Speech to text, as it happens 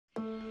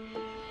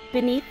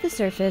Beneath the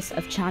surface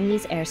of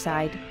Changi's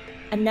airside,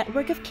 a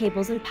network of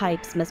cables and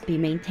pipes must be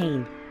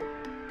maintained.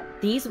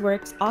 These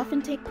works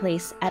often take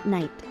place at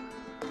night,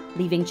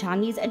 leaving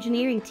Changi's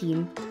engineering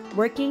team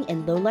working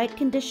in low-light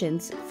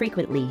conditions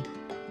frequently.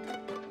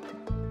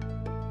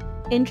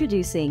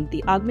 Introducing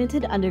the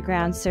Augmented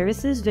Underground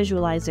Services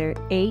Visualiser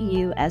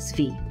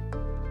AUSV.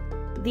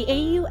 The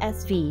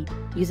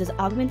AUSV uses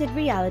augmented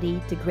reality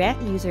to grant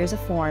users a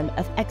form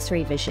of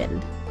X-ray vision.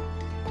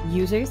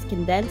 Users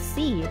can then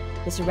see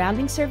the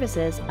surrounding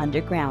services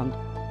underground.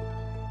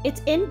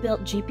 Its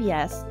inbuilt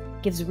GPS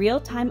gives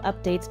real-time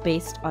updates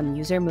based on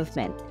user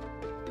movement.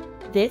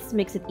 This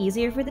makes it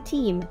easier for the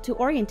team to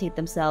orientate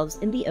themselves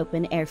in the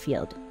open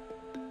airfield.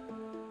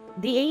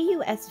 The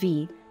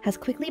AUSV has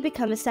quickly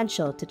become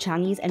essential to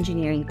Changi's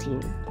engineering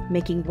team,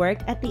 making work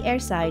at the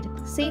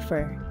airside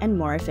safer and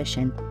more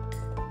efficient.